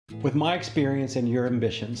With my experience and your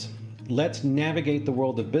ambitions, let's navigate the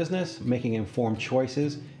world of business, making informed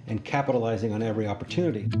choices and capitalizing on every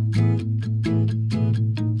opportunity.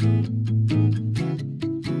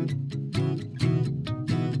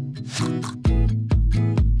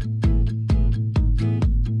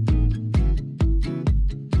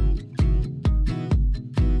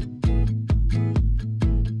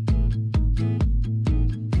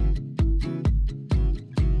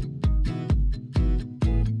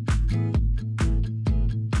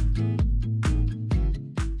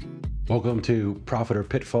 Welcome to Profit or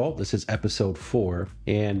Pitfall. This is episode 4.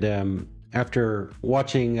 And after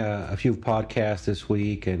watching a few podcasts this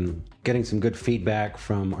week and getting some good feedback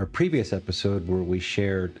from our previous episode where we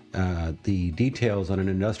shared the details on an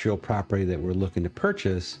industrial property that we're looking to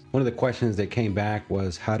purchase, one of the questions that came back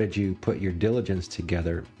was, how did you put your diligence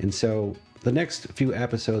together? And so the next few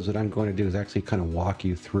episodes that I'm going to do is actually kind of walk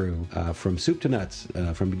you through from soup to nuts,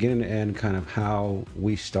 from beginning to end, kind of how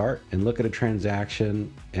we start and look at a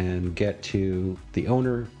transaction and get to the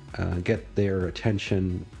owner, get their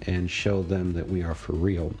attention and show them that we are for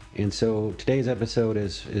real. And so today's episode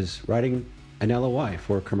is writing an LOI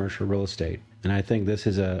for commercial real estate. And I think this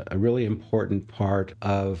is a really important part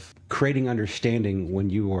of creating understanding when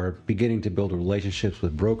you are beginning to build relationships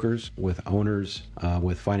with brokers, with owners,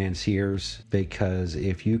 with financiers, because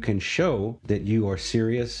if you can show that you are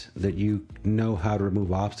serious, that you know how to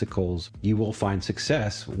remove obstacles, you will find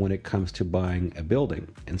success when it comes to buying a building.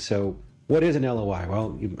 And so what is an LOI?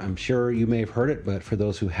 Well, I'm sure you may have heard it, but for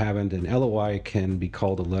those who haven't, an LOI can be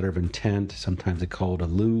called a letter of intent. Sometimes it's called a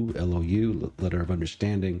LOU, L-O-U, letter of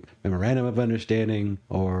understanding, memorandum of understanding,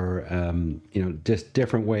 or just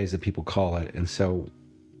different ways that people call it. And so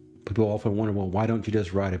people often wonder, well, why don't you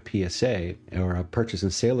just write a PSA or a purchase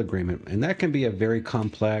and sale agreement? And that can be a very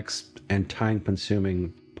complex and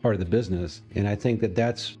time-consuming part of the business. And I think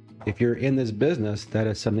that's if you're in this business, that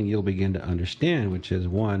is something you'll begin to understand, which is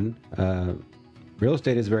one, real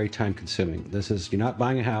estate is very time consuming. You're not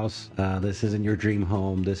buying a house. This isn't your dream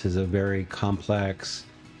home. This is a very complex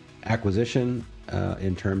acquisition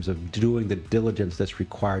in terms of doing the diligence that's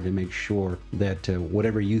required to make sure that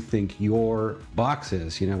whatever you think your box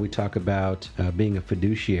is, we talk about being a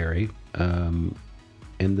fiduciary. And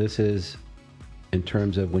this is in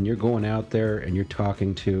terms of when you're going out there and you're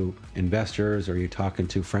talking to investors or you're talking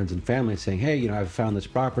to friends and family saying, hey, I've found this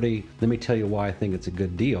property. Let me tell you why I think it's a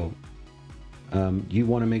good deal. You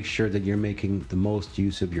want to make sure that you're making the most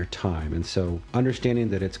use of your time. And so understanding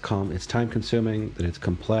that it's time consuming, that it's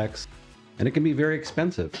complex, and it can be very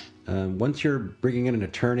expensive. Once you're bringing in an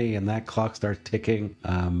attorney and that clock starts ticking,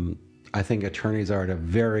 I think attorneys are at a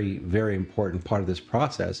very, very important part of this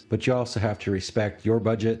process, but you also have to respect your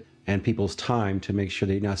budget and people's time to make sure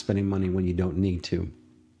that you're not spending money when you don't need to.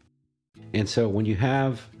 And so when you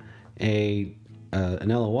have an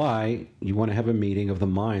LOI, you want to have a meeting of the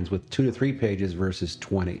minds with 2 to 3 pages versus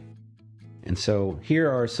 20. And so here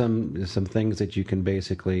are some things that you can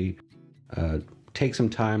basically take some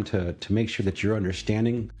time to make sure that you're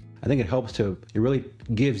understanding. I think it really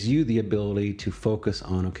gives you the ability to focus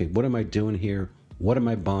on, okay, what am I doing here? What am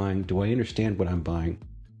I buying? Do I understand what I'm buying?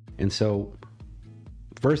 And so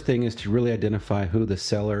first thing is to really identify who the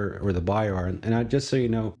seller or the buyer are. And just so you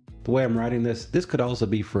know, the way I'm writing this could also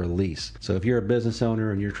be for a lease. So if you're a business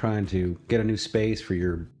owner and you're trying to get a new space for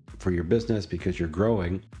your business because you're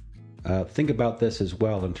growing, think about this as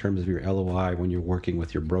well in terms of your LOI when you're working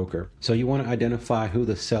with your broker. So you want to identify who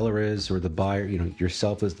the seller is or the buyer,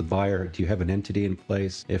 yourself as the buyer. Do you have an entity in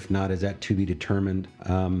place? If not, is that to be determined?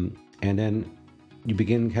 And then you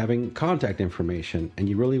begin having contact information, and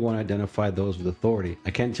you really want to identify those with authority.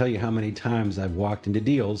 I can't tell you how many times I've walked into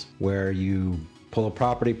deals where you pull a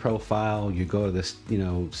property profile, you go to this,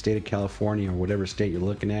 state of California or whatever state you're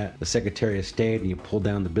looking at, the Secretary of State, and you pull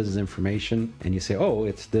down the business information and you say, oh,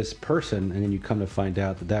 it's this person. And then you come to find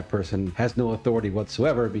out that person has no authority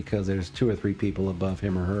whatsoever because there's 2 or 3 people above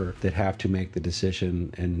him or her that have to make the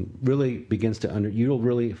decision, and really begins to you'll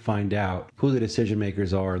really find out who the decision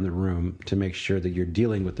makers are in the room to make sure that you're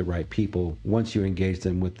dealing with the right people once you engage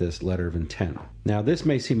them with this letter of intent. Now, this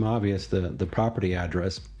may seem obvious, the property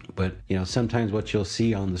address, but sometimes what you'll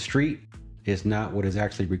see on the street is not what is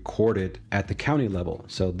actually recorded at the county level.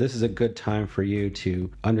 So this is a good time for you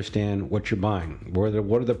to understand what you're buying. What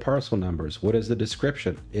are the parcel numbers? What is the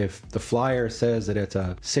description? If the flyer says that it's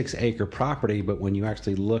a 6-acre property, but when you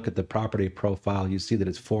actually look at the property profile, you see that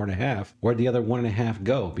it's 4.5, where'd the other 1.5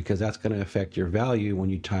 go? Because that's going to affect your value when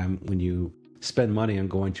you spend money on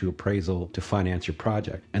going to appraisal to finance your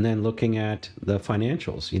project. And then looking at the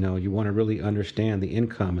financials, you want to really understand the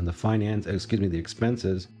income and the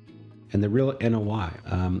expenses and the real NOI.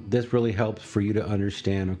 This really helps for you to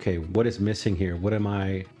understand, okay, what is missing here? What am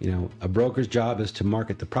I, a broker's job is to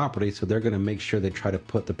market the property, so they're going to make sure they try to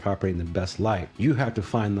put the property in the best light. You have to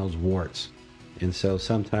find those warts. And so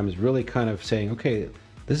sometimes really kind of saying, okay,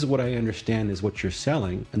 this is what I understand is what you're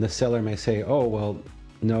selling. And the seller may say, oh, well,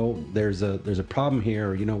 no, there's a problem here,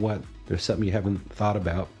 or you know what, there's something you haven't thought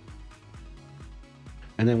about.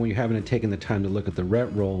 And then when you haven't taken the time to look at the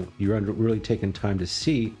rent roll, you're really taking time to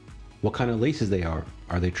see what kind of leases they are.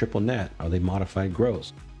 Are they triple net? Are they modified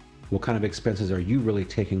gross? What kind of expenses are you really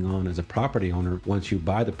taking on as a property owner once you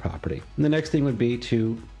buy the property? And the next thing would be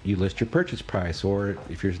you list your purchase price, or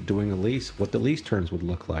if you're doing a lease, what the lease terms would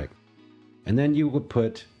look like. And then you would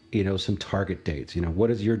put, some target dates. What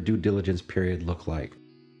does your due diligence period look like?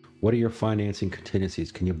 What are your financing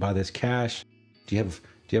contingencies? Can you buy this cash? Do you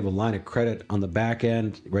have a line of credit on the back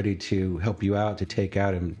end ready to help you out to take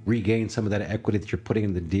out and regain some of that equity that you're putting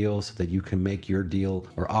in the deal so that you can make your deal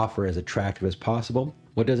or offer as attractive as possible?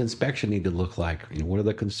 What does inspection need to look like? What are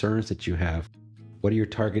the concerns that you have? What are your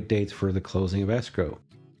target dates for the closing of escrow?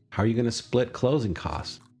 How are you going to split closing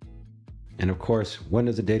costs? And of course, when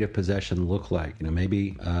does the date of possession look like?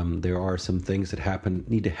 Maybe there are some things that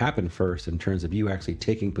need to happen first in terms of you actually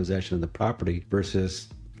taking possession of the property versus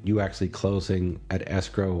you actually closing at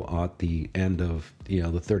escrow at the end of the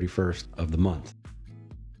 31st of the month.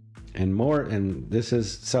 And this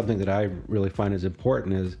is something that I really find is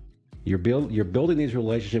important, is you're building these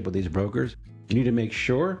relationships with these brokers. You need to make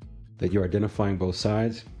sure that you're identifying both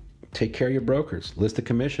sides. Take care of your brokers, list the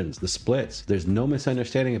commissions, the splits. There's no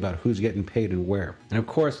misunderstanding about who's getting paid and where. And of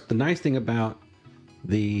course, the nice thing about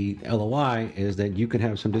the LOI is that you can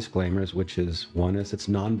have some disclaimers, which is, one is it's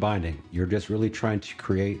non-binding. You're just really trying to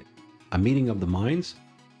create a meeting of the minds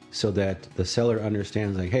so that the seller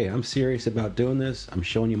understands, like, hey, I'm serious about doing this. I'm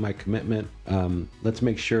showing you my commitment. Let's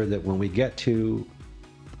make sure that when we get to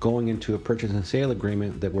going into a purchase and sale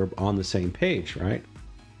agreement that we're on the same page, right?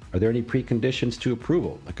 Are there any preconditions to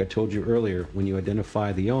approval? Like I told you earlier, when you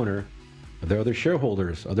identify the owner, are there other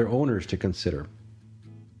shareholders, other owners to consider?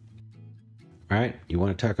 Right? You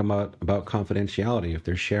want to talk about confidentiality. If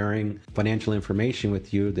they're sharing financial information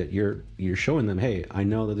with you, that you're showing them, hey, I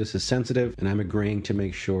know that this is sensitive, and I'm agreeing to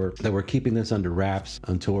make sure that we're keeping this under wraps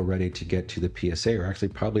until we're ready to get to the PSA, or actually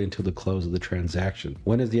probably until the close of the transaction.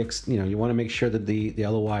 When is you want to make sure that the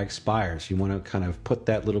LOI expires. You want to kind of put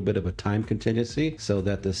that little bit of a time contingency so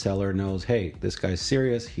that the seller knows, hey, this guy's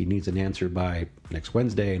serious. He needs an answer by next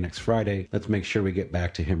Wednesday, next Friday. Let's make sure we get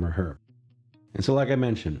back to him or her. And so, like I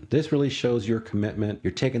mentioned, this really shows your commitment.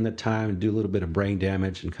 You're taking the time to do a little bit of brain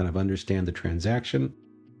damage and kind of understand the transaction.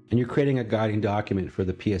 And you're creating a guiding document for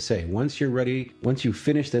the PSA. Once you're ready, once you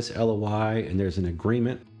finish this LOI and there's an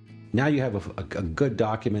agreement, now you have a good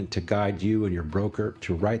document to guide you and your broker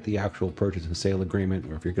to write the actual purchase and sale agreement,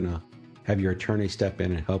 or if you're going to have your attorney step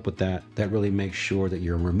in and help with that, that really makes sure that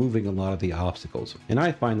you're removing a lot of the obstacles. And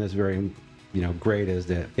I find this very, great, is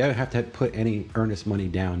that you don't have to put any earnest money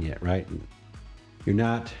down yet, right? You're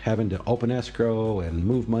not having to open escrow and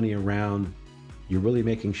move money around. You're really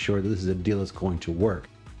making sure that this is a deal that's going to work,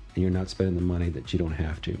 and you're not spending the money that you don't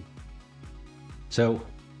have to. So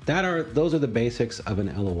those are the basics of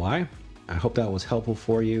an LOI. I hope that was helpful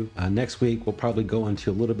for you. Next week, we'll probably go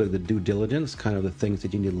into a little bit of the due diligence, kind of the things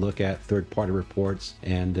that you need to look at, third-party reports,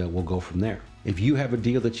 and we'll go from there. If you have a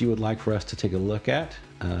deal that you would like for us to take a look at,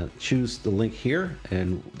 choose the link here,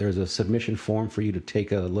 and there's a submission form for you to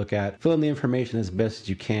take a look at. Fill in the information as best as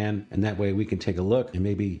you can, and that way we can take a look, and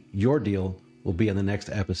maybe your deal will be on the next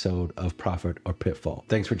episode of Profit or Pitfall.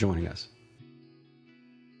 Thanks for joining us.